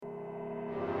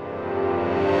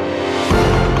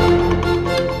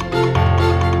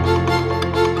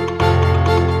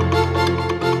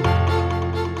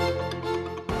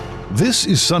This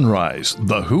is Sunrise,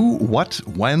 the who, what,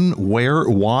 when, where,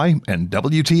 why, and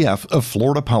WTF of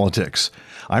Florida politics.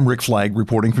 I'm Rick Flagg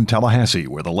reporting from Tallahassee,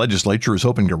 where the legislature is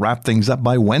hoping to wrap things up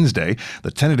by Wednesday.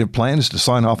 The tentative plan is to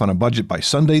sign off on a budget by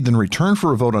Sunday, then return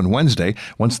for a vote on Wednesday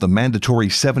once the mandatory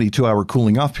 72-hour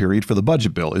cooling-off period for the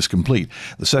budget bill is complete.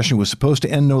 The session was supposed to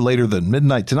end no later than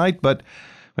midnight tonight, but,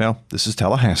 well, this is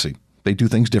Tallahassee. They do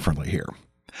things differently here.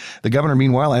 The governor,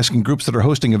 meanwhile, asking groups that are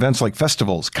hosting events like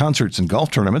festivals, concerts, and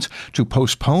golf tournaments to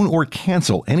postpone or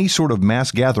cancel any sort of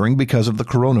mass gathering because of the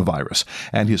coronavirus.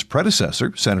 And his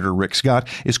predecessor, Senator Rick Scott,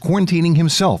 is quarantining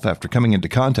himself after coming into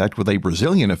contact with a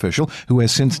Brazilian official who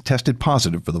has since tested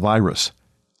positive for the virus.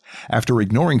 After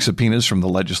ignoring subpoenas from the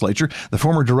legislature, the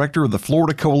former director of the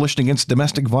Florida Coalition Against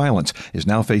Domestic Violence is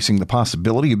now facing the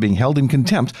possibility of being held in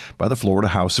contempt by the Florida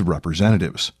House of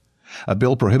Representatives. A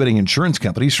bill prohibiting insurance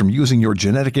companies from using your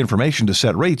genetic information to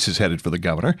set rates is headed for the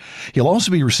governor. He'll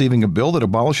also be receiving a bill that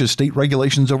abolishes state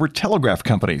regulations over telegraph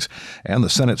companies. And the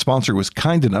Senate sponsor was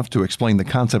kind enough to explain the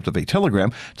concept of a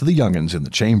telegram to the young'uns in the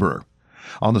chamber.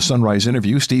 On the Sunrise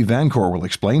interview, Steve Vancore will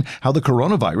explain how the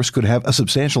coronavirus could have a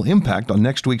substantial impact on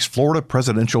next week's Florida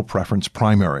presidential preference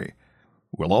primary.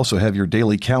 We'll also have your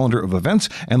daily calendar of events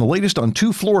and the latest on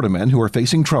two Florida men who are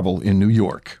facing trouble in New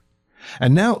York.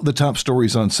 And now, the top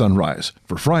stories on Sunrise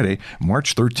for Friday,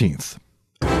 March 13th.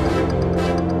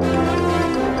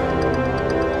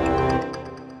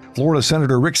 Florida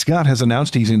Senator Rick Scott has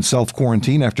announced he's in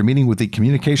self-quarantine after meeting with the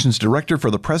communications director for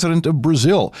the president of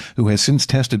Brazil, who has since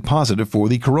tested positive for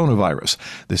the coronavirus.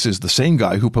 This is the same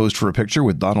guy who posed for a picture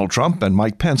with Donald Trump and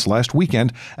Mike Pence last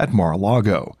weekend at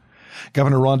Mar-a-Lago.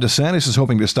 Governor Ron DeSantis is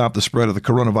hoping to stop the spread of the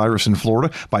coronavirus in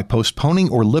Florida by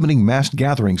postponing or limiting mass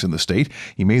gatherings in the state.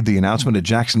 He made the announcement at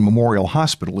Jackson Memorial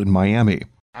Hospital in Miami.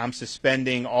 I'm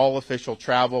suspending all official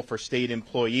travel for state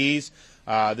employees.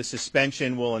 The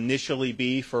suspension will initially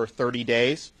be for 30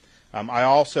 days. I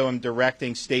also am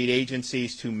directing state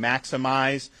agencies to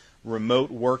maximize remote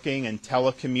working and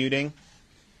telecommuting.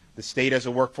 The state has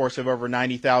a workforce of over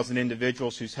 90,000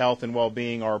 individuals whose health and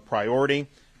well-being are a priority.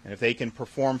 And if they can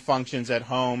perform functions at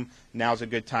home, now's a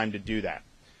good time to do that.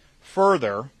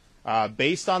 Further,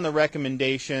 based on the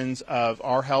recommendations of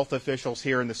our health officials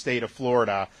here in the state of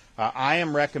Florida, I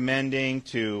am recommending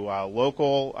to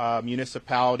local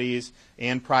municipalities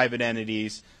and private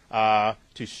entities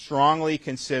to strongly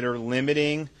consider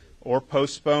limiting or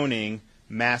postponing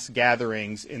mass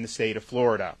gatherings in the state of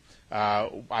Florida.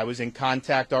 I was in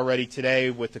contact already today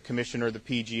with the commissioner of the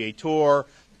PGA Tour,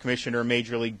 Commissioner of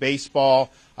Major League Baseball.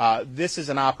 This is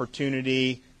an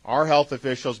opportunity, our health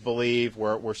officials believe,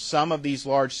 where some of these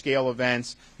large-scale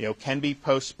events, can be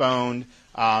postponed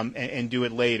and do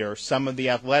it later. Some of the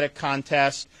athletic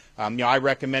contests, I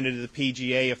recommended to the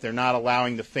PGA if they're not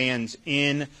allowing the fans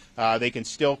in, they can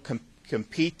still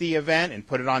compete the event and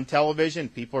put it on television.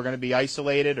 People are going to be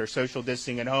isolated or social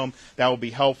distancing at home. That will be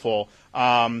helpful.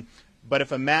 But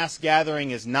if a mass gathering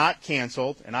is not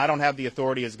canceled, and I don't have the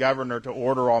authority as governor to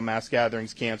order all mass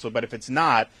gatherings canceled, but if it's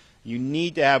not, you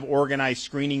need to have organized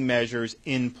screening measures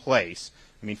in place.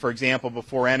 For example,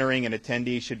 before entering, an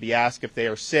attendee should be asked if they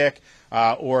are sick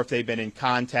or if they've been in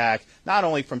contact, not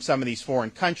only from some of these foreign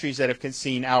countries that have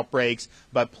seen outbreaks,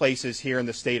 but places here in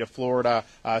the state of Florida,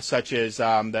 such as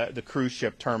the cruise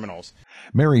ship terminals.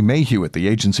 Mary Mayhew at the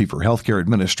Agency for Healthcare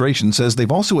Administration says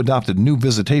they've also adopted new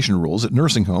visitation rules at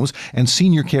nursing homes and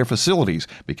senior care facilities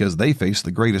because they face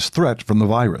the greatest threat from the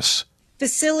virus.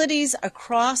 Facilities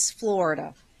across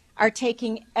Florida are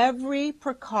taking every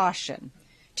precaution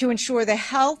to ensure the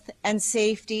health and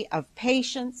safety of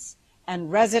patients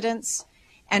and residents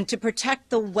and to protect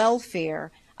the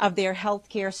welfare of their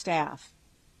healthcare staff.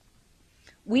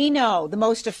 We know the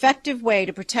most effective way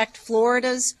to protect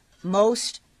Florida's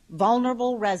most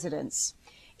vulnerable residents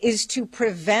is to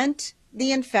prevent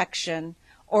the infection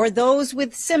or those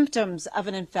with symptoms of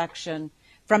an infection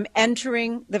from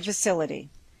entering the facility.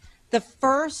 The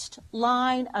first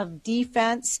line of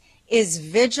defense is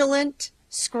vigilant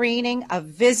screening of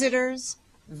visitors,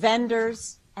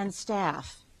 vendors, and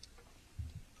staff,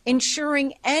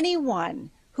 ensuring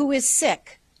anyone who is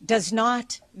sick does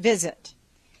not visit.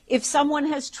 If someone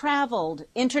has traveled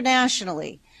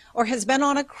internationally or has been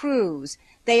on a cruise,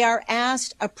 they are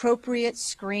asked appropriate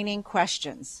screening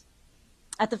questions.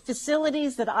 At the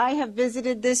facilities that I have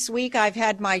visited this week, I've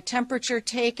had my temperature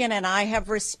taken and I have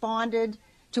responded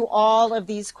to all of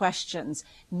these questions.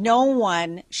 No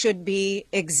one should be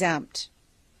exempt.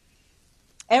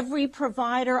 Every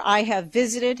provider I have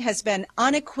visited has been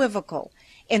unequivocal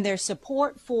in their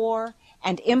support for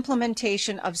and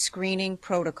implementation of screening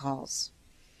protocols.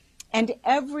 And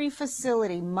every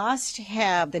facility must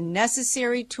have the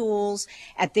necessary tools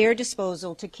at their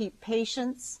disposal to keep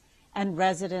patients and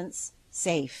residents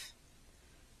safe.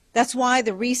 That's why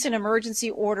the recent emergency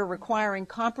order requiring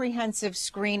comprehensive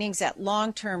screenings at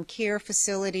long-term care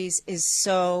facilities is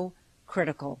so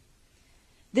critical.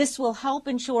 This will help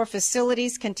ensure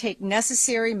facilities can take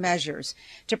necessary measures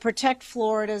to protect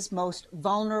Florida's most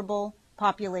vulnerable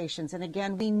populations. And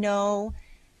again, we know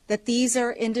that these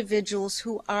are individuals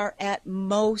who are at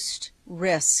most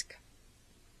risk.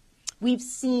 We've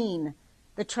seen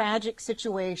the tragic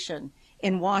situation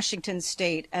in Washington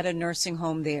State at a nursing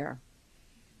home there.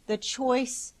 The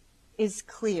choice is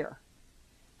clear.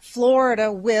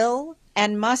 Florida will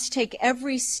and must take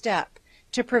every step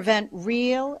to prevent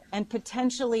real and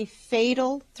potentially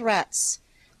fatal threats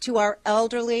to our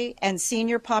elderly and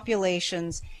senior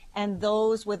populations and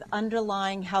those with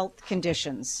underlying health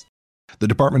conditions. The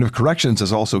Department of Corrections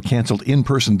has also canceled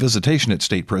in-person visitation at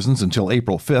state prisons until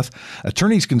April 5th.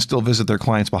 Attorneys can still visit their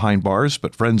clients behind bars,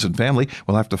 but friends and family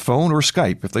will have to phone or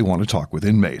Skype if they want to talk with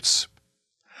inmates.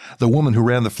 The woman who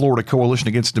ran the Florida Coalition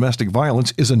Against Domestic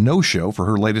Violence is a no-show for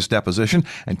her latest deposition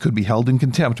and could be held in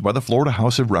contempt by the Florida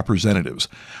House of Representatives.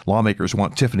 Lawmakers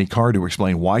want Tiffany Carr to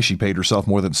explain why she paid herself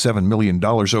more than $7 million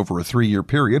over a 3-year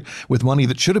period with money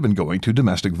that should have been going to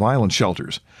domestic violence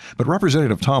shelters. But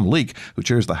Representative Tom Leek, who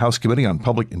chairs the House Committee on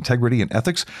Public Integrity and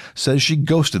Ethics, says she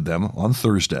ghosted them on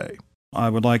Thursday. I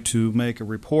would like to make a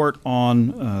report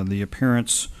on the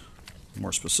appearance,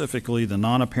 more specifically the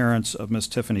non-appearance of Ms.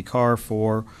 Tiffany Carr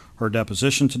for her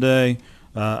deposition today.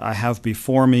 I have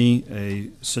before me a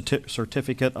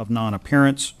certificate of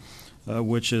non-appearance,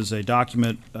 which is a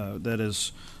document that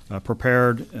is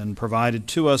prepared and provided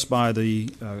to us by the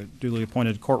duly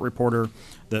appointed court reporter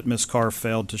that Ms. Carr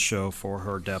failed to show for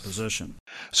her deposition.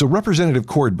 So Representative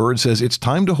Cord Byrd says it's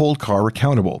time to hold Carr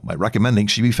accountable by recommending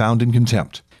she be found in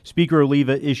contempt. Speaker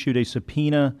Oliva issued a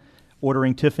subpoena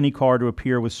ordering Tiffany Carr to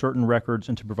appear with certain records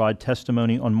and to provide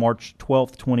testimony on March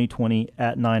 12, 2020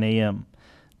 at 9 a.m.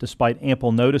 Despite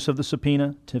ample notice of the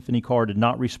subpoena, Tiffany Carr did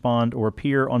not respond or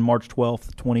appear on March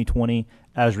 12, 2020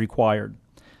 as required.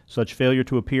 Such failure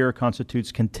to appear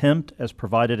constitutes contempt as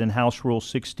provided in House Rule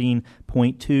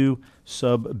 16.2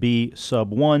 sub B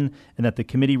sub 1, and that the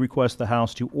committee requests the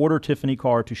House to order Tiffany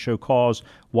Carr to show cause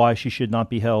why she should not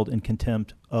be held in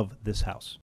contempt of this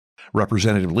House.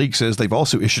 Representative Leek says they've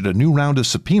also issued a new round of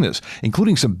subpoenas,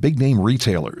 including some big-name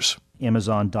retailers.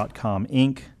 Amazon.com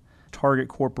Inc., Target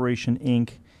Corporation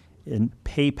Inc., and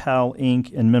PayPal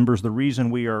Inc., and members. The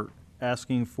reason we are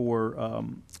asking for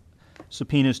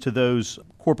subpoenas to those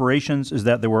corporations is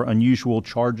that there were unusual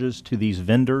charges to these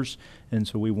vendors, and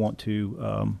so we want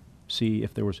to see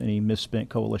if there was any misspent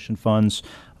coalition funds.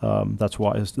 That's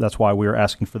why we are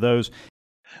asking for those.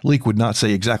 Leek would not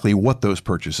say exactly what those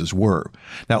purchases were.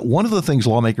 Now, one of the things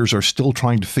lawmakers are still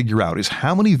trying to figure out is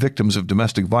how many victims of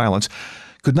domestic violence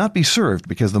could not be served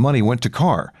because the money went to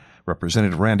Carr.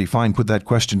 Representative Randy Fine put that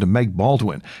question to Meg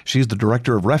Baldwin. She's the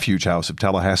director of Refuge House of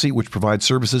Tallahassee, which provides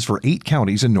services for 8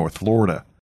 counties in North Florida.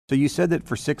 So you said that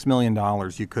for $6 million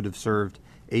you could have served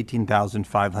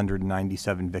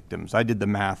 18,597 victims. I did the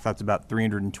math. That's about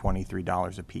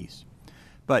 $323 a piece.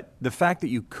 But the fact that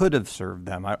you could have served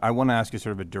them, I want to ask you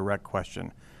sort of a direct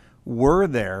question. Were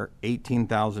there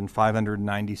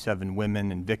 18,597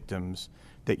 women and victims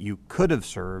that you could have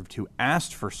served who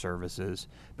asked for services,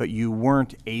 but you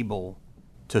weren't able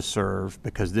to serve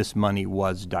because this money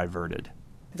was diverted?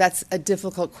 That's a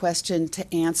difficult question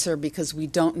to answer because we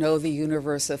don't know the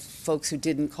universe of folks who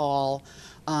didn't call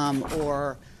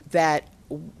or that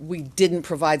we didn't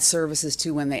provide services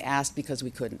to when they asked because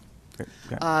we couldn't.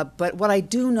 Okay. But what I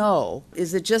do know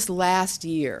is that just last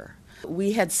year,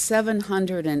 we had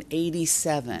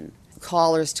 787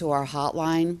 callers to our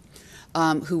hotline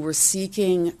who were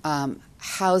seeking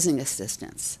housing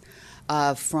assistance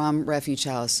from Refuge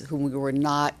House, whom we were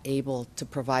not able to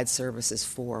provide services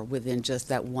for within just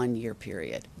that 1-year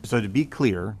period. So to be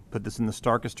clear, put this in the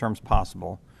starkest terms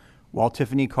possible, while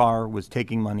Tiffany Carr was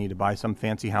taking money to buy some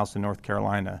fancy house in North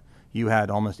Carolina, you had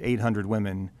almost 800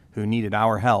 women who needed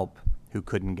our help who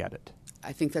couldn't get it.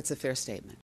 I think that's a fair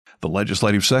statement. The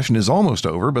legislative session is almost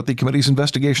over, but the committee's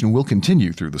investigation will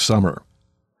continue through the summer.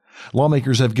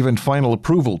 Lawmakers have given final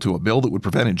approval to a bill that would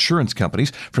prevent insurance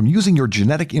companies from using your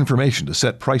genetic information to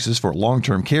set prices for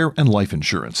long-term care and life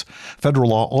insurance. Federal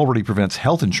law already prevents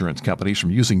health insurance companies from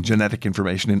using genetic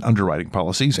information in underwriting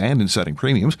policies and in setting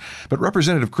premiums, but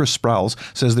Representative Chris Sprowls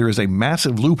says there is a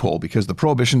massive loophole because the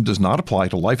prohibition does not apply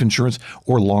to life insurance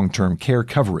or long-term care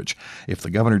coverage. If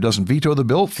the governor doesn't veto the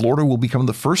bill, Florida will become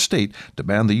the first state to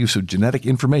ban the use of genetic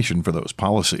information for those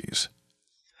policies.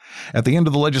 At the end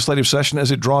of the legislative session,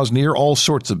 as it draws near, all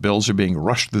sorts of bills are being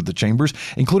rushed through the chambers,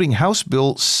 including House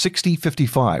Bill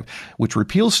 6055, which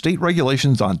repeals state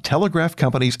regulations on telegraph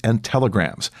companies and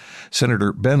telegrams.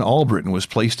 Senator Ben Albritton was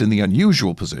placed in the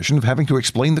unusual position of having to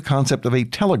explain the concept of a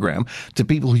telegram to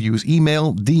people who use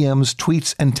email, DMs,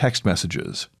 tweets, and text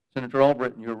messages. Senator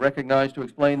Albritton, you're recognized to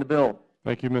explain the bill.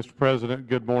 Thank you, Mr. President.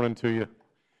 Good morning to you.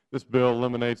 This bill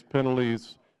eliminates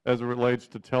penalties as it relates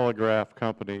to telegraph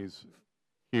companies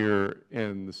here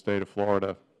in the state of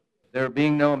Florida. There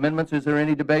being no amendments, is there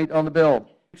any debate on the bill?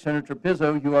 Senator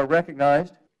Pizzo, you are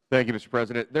recognized. Thank you, Mr.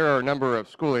 President. There are a number of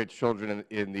school-age children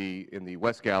in the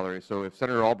West Gallery, so if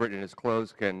Senator Albritton in his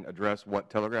close can address what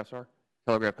telegraphs are,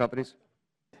 telegraph companies.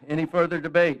 Any further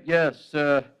debate? Yes.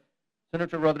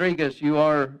 Senator Rodriguez, you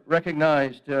are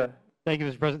recognized. Thank you,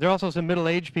 Mr. President. There are also some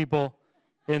middle-aged people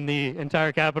in the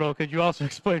entire Capitol. Could you also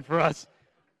explain for us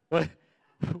what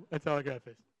a telegraph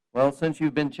is? Well, since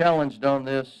you've been challenged on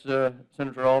this,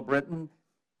 Senator Albritton,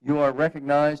 you are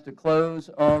recognized to close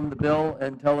on the bill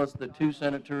and tell us the two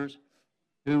senators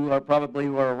who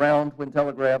are around when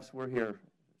telegraphs were here.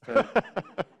 So,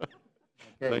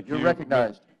 okay, you're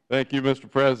recognized. Thank you, Mr.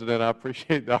 President. I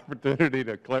appreciate the opportunity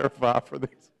to clarify for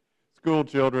these school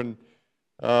children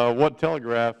what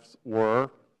telegraphs were.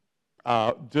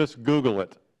 Just Google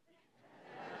it.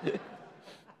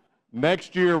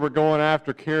 Next year, we're going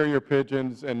after carrier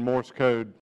pigeons and Morse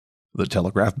code. The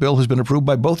telegraph bill has been approved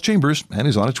by both chambers and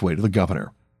is on its way to the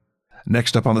governor.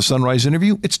 Next up on the Sunrise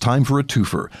interview, it's time for a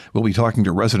twofer. We'll be talking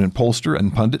to resident pollster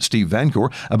and pundit Steve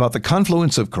Vancour about the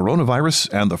confluence of coronavirus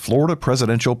and the Florida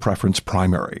presidential preference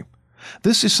primary.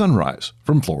 This is Sunrise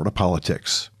from Florida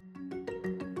Politics.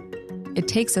 It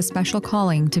takes a special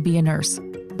calling to be a nurse,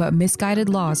 but misguided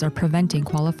laws are preventing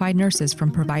qualified nurses from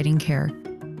providing care.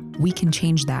 We can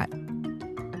change that.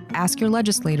 Ask your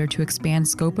legislator to expand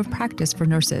scope of practice for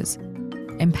nurses.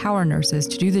 Empower nurses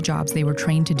to do the jobs they were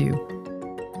trained to do.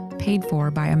 Paid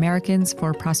for by Americans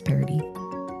for Prosperity.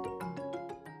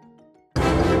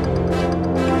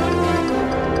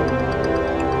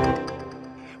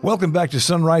 Welcome back to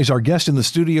Sunrise. Our guest in the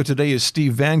studio today is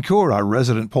Steve Vancour, our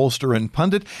resident pollster and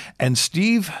pundit. And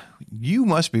Steve, you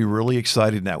must be really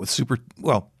excited now with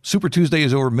Super Tuesday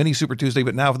is over, mini Super Tuesday,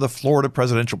 but now for the Florida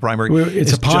presidential primary. Well,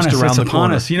 it's upon us. It's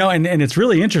upon us. You know, and it's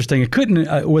really interesting. It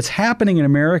couldn't. What's happening in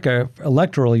America,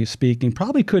 electorally speaking,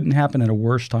 probably couldn't happen at a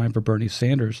worse time for Bernie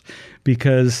Sanders,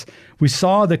 because we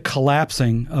saw the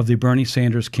collapsing of the Bernie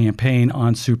Sanders campaign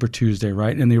on Super Tuesday,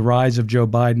 right, and the rise of Joe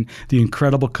Biden, the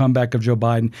incredible comeback of Joe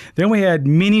Biden. Then we had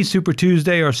mini Super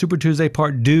Tuesday or Super Tuesday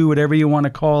Part 2, whatever you want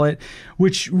to call it,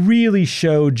 which really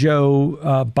showed Joe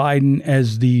Biden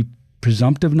as the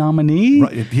presumptive nominee.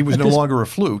 Right. He was no longer a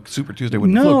fluke. Super Tuesday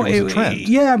wasn't a fluke. It was a trend.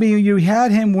 Yeah, I mean, you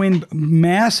had him win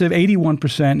massive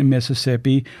 81% in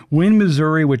Mississippi, win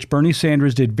Missouri, which Bernie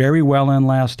Sanders did very well in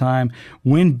last time,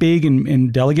 win big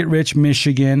in delegate-rich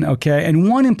Michigan, okay, and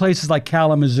won in places like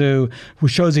Kalamazoo,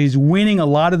 which shows he's winning a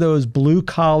lot of those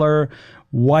blue-collar,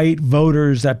 white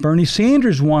voters that Bernie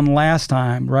Sanders won last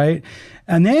time, right?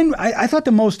 And then I thought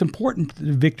the most important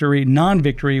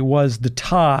non-victory, was the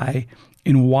tie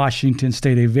in Washington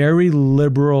State, a very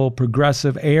liberal,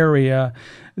 progressive area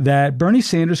that Bernie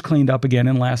Sanders cleaned up again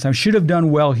in last time. Should have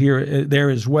done well there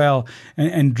as well,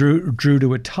 and drew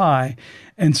to a tie.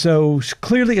 And so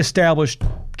clearly established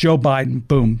Joe Biden,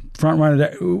 boom, front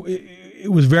runner.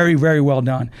 It was very, very well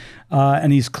done.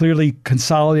 And he's clearly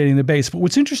consolidating the base. But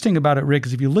what's interesting about it, Rick,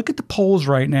 is if you look at the polls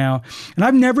right now, and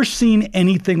I've never seen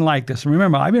anything like this.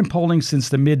 Remember, I've been polling since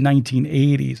the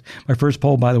mid-1980s. My first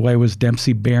poll, by the way, was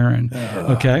Dempsey Barron,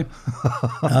 okay?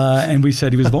 And we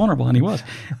said he was vulnerable, and he was.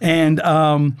 And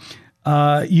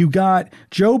you got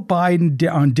Joe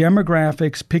Biden on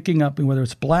demographics picking up, whether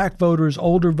it's black voters,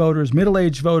 older voters,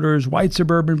 middle-aged voters, white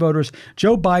suburban voters.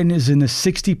 Joe Biden is in the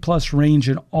 60-plus range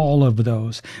in all of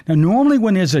those. Now, normally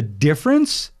when there's a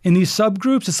difference in these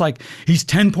subgroups, it's like he's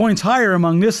 10 points higher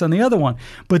among this than the other one.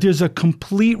 But there's a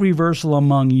complete reversal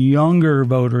among younger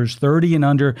voters, 30 and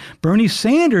under. Bernie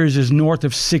Sanders is north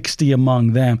of 60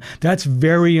 among them. That's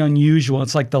very unusual.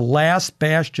 It's like the last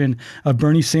bastion of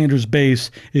Bernie Sanders' base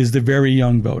is the very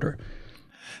young voter.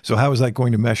 So how is that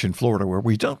going to mesh in Florida, where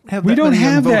we don't have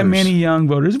that many young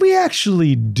voters? We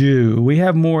actually do. We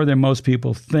have more than most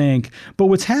people think. But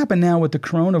what's happened now with the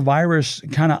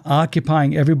coronavirus kind of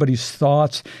occupying everybody's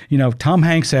thoughts, Tom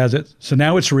Hanks has it, so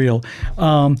now it's real.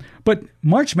 But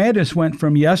March Madness went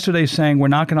from yesterday saying we're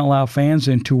not going to allow fans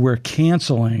in to we're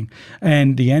canceling,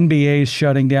 and the NBA is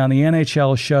shutting down, the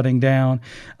NHL is shutting down.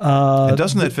 And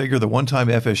doesn't that figure the one-time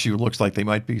FSU looks like they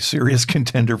might be a serious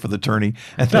contender for the tourney?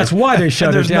 And that's why they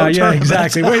shut it down. No yeah,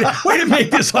 exactly. Way to make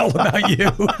this all about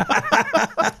you.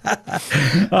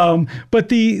 But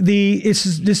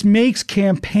this makes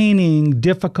campaigning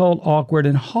difficult, awkward,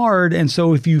 and hard. And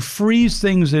so if you freeze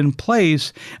things in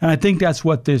place, and I think that's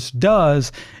what this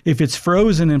does, if it's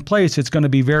frozen in place, it's going to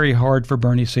be very hard for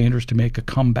Bernie Sanders to make a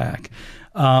comeback.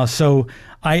 So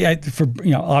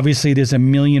obviously there's a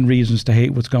million reasons to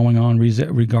hate what's going on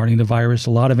regarding the virus,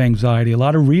 a lot of anxiety, a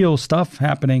lot of real stuff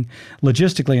happening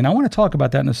logistically. And I want to talk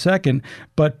about that in a second,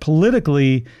 but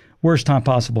politically, worst time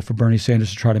possible for Bernie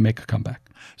Sanders to try to make a comeback.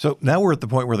 So now we're at the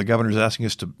point where the governor's asking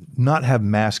us to not have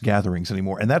mass gatherings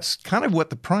anymore. And that's kind of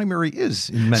what the primary is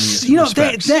in many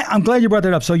respects. I'm glad you brought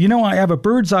that up. So, I have a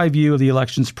bird's eye view of the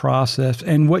elections process.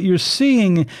 And what you're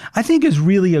seeing, I think, is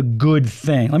really a good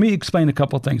thing. Let me explain a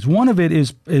couple of things. One of it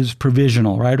is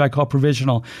provisional, right? I call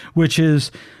provisional, which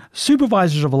is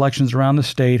supervisors of elections around the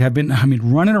state have been,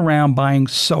 running around buying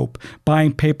soap,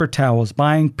 buying paper towels,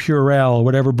 buying Purell,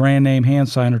 whatever brand name hand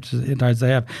sanitizer they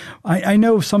have. I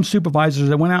know some supervisors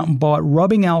that went out and bought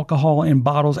rubbing alcohol in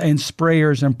bottles and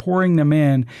sprayers and pouring them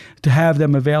in to have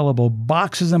them available,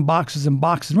 boxes and boxes and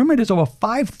boxes. Remember, there's over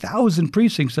 5,000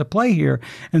 precincts at play here.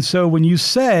 And so when you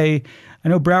say, I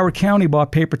know Broward County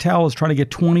bought paper towels trying to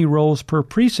get 20 rolls per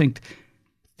precinct,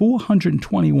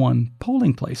 421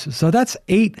 polling places. So that's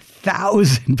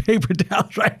 8,000 paper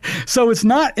towels, right? So it's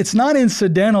not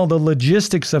incidental, the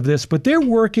logistics of this, but they're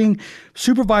working,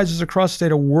 supervisors across the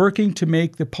state are working to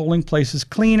make the polling places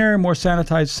cleaner, more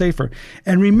sanitized, safer.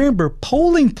 And remember,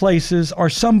 polling places are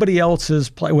somebody else's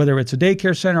place, whether it's a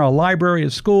daycare center, a library, a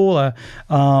school, a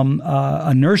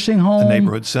nursing home. A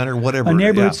neighborhood center, whatever. A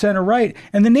neighborhood center, right.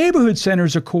 And the neighborhood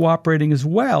centers are cooperating as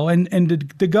well. And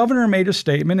the governor made a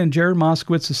statement, and Jared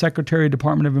Moskowitz, the Secretary of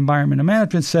Department of Environment and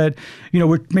Management, said,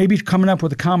 we're maybe coming up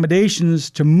with accommodations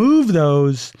to move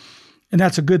those, and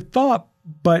that's a good thought.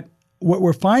 But what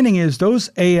we're finding is those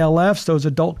ALFs, those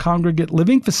adult congregate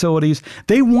living facilities,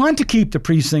 they want to keep the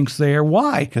precincts there.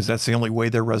 Why? Because that's the only way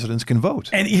their residents can vote.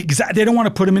 And they don't want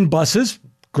to put them in buses.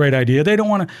 Great idea. They don't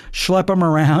want to schlep them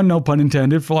around, no pun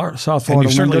intended, South Florida. And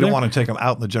you certainly don't want to take them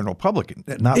out in the general public,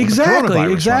 not with the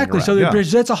coronavirus Exactly. So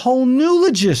that's a whole new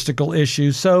logistical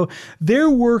issue. So they're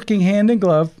working hand in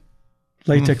glove,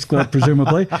 latex glove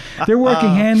presumably. They're working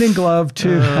hand in glove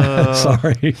to,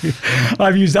 sorry,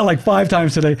 I've used that like 5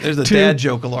 times today. There's a dad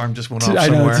joke alarm just went off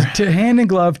somewhere. I know, to hand in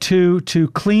glove to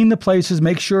clean the places,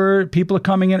 make sure people are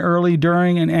coming in early,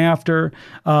 during, and after.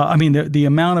 The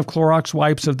amount of Clorox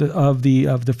wipes of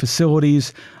the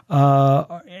facilities.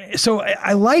 So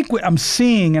I like what I'm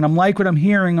seeing, and I like what I'm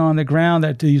hearing on the ground,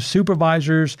 that the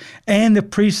supervisors and the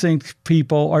precinct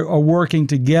people are working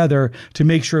together to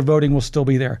make sure voting will still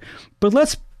be there. But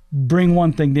let's bring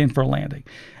one thing in for a landing.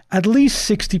 At least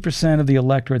 60% of the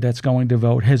electorate that's going to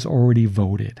vote has already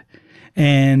voted.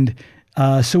 And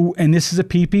this is a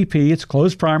PPP, it's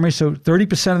closed primary, so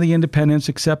 30% of the independents,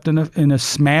 except in a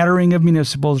smattering of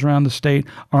municipals around the state,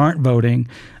 aren't voting.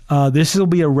 This will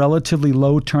be a relatively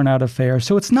low turnout affair,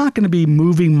 so it's not going to be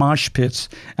moving mosh pits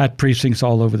at precincts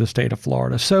all over the state of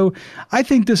Florida. So I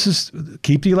think this is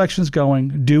keep the elections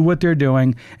going, do what they're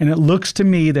doing, and it looks to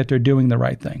me that they're doing the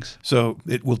right things. So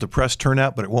it will depress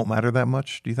turnout, but it won't matter that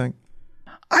much, do you think?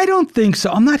 I don't think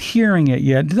so. I'm not hearing it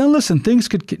yet. Now, listen,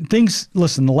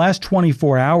 the last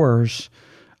 24 hours,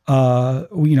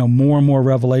 more and more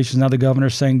revelations. Now the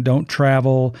governor's saying don't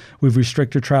travel. We've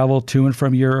restricted travel to and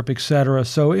from Europe, et cetera.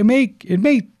 So it may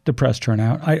depress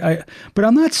turnout. But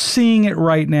I'm not seeing it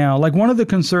right now. Like, one of the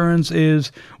concerns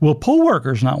is, will poll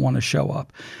workers not want to show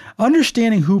up?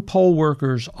 Understanding who poll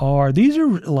workers are, these are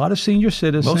a lot of senior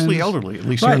citizens. Mostly elderly, at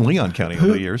least here in Leon County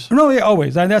over the years. No, they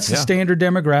always. That's the standard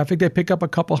demographic. They pick up a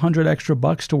couple $100 extra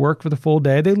to work for the full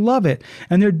day. They love it.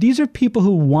 And these are people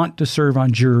who want to serve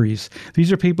on juries.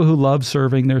 These are people who love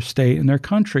serving their state and their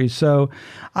country. So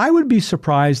I would be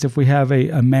surprised if we have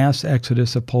a mass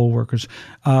exodus of poll workers.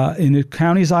 In the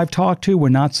counties I've talked to, we're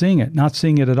not seeing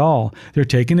it at all. They're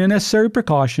taking the necessary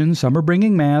precautions. Some are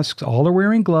bringing masks. All are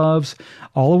wearing gloves.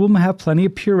 All of them have plenty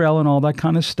of Purell and all that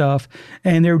kind of stuff.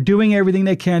 And they're doing everything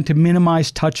they can to minimize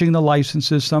touching the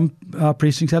licenses. Some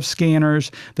precincts have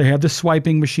scanners. They have the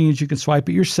swiping machines. You can swipe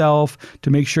it yourself to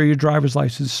make sure your driver's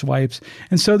license swipes.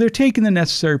 And so they're taking the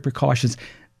necessary precautions.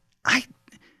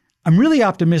 I'm really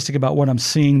optimistic about what I'm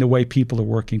seeing, the way people are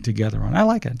working together on. I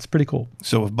like it. It's pretty cool.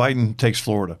 So if Biden takes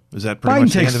Florida, is that pretty Biden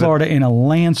much the takes end of it? Florida in a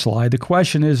landslide. The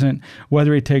question isn't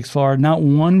whether he takes Florida. Not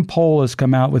one poll has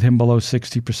come out with him below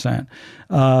 60%.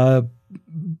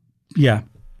 Yeah,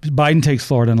 Biden takes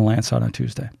Florida in a landslide on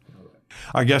Tuesday.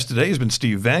 Our guest today has been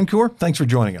Steve Vancour. Thanks for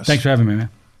joining us. Thanks for having me, man.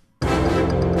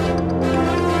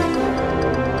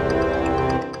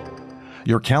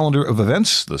 Your calendar of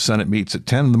events: the Senate meets at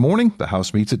 10 in the morning, the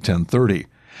House meets at 10:30.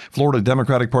 Florida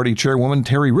Democratic Party Chairwoman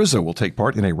Terry Rizzo will take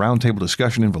part in a roundtable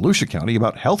discussion in Volusia County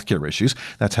about health care issues.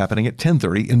 That's happening at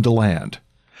 10:30 in DeLand.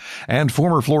 And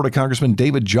former Florida Congressman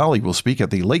David Jolly will speak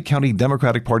at the Lake County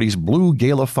Democratic Party's Blue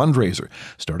Gala fundraiser,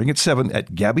 starting at 7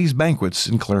 at Gabby's Banquets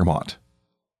in Claremont.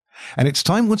 And it's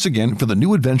time once again for the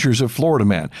new adventures of Florida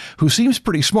Man, who seems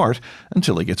pretty smart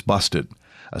until he gets busted.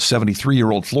 A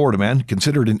 73-year-old Florida man,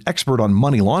 considered an expert on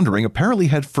money laundering, apparently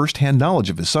had first-hand knowledge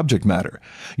of his subject matter.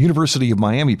 University of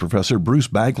Miami professor Bruce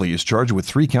Bagley is charged with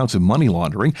 3 counts of money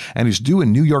laundering and is due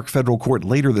in New York federal court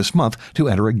later this month to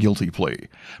enter a guilty plea.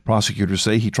 Prosecutors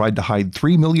say he tried to hide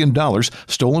 $3 million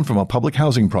stolen from a public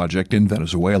housing project in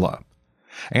Venezuela.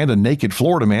 And a naked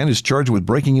Florida man is charged with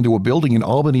breaking into a building in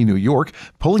Albany, New York,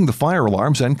 pulling the fire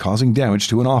alarms and causing damage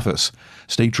to an office.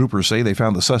 State troopers say they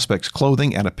found the suspect's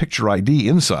clothing and a picture ID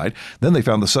inside. Then they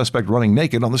found the suspect running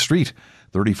naked on the street.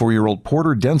 34-year-old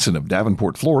Porter Denson of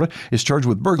Davenport, Florida, is charged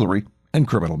with burglary and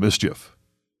criminal mischief.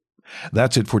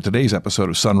 That's it for today's episode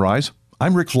of Sunrise.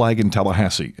 I'm Rick Flagg in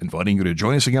Tallahassee, inviting you to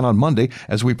join us again on Monday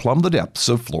as we plumb the depths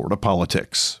of Florida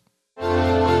politics.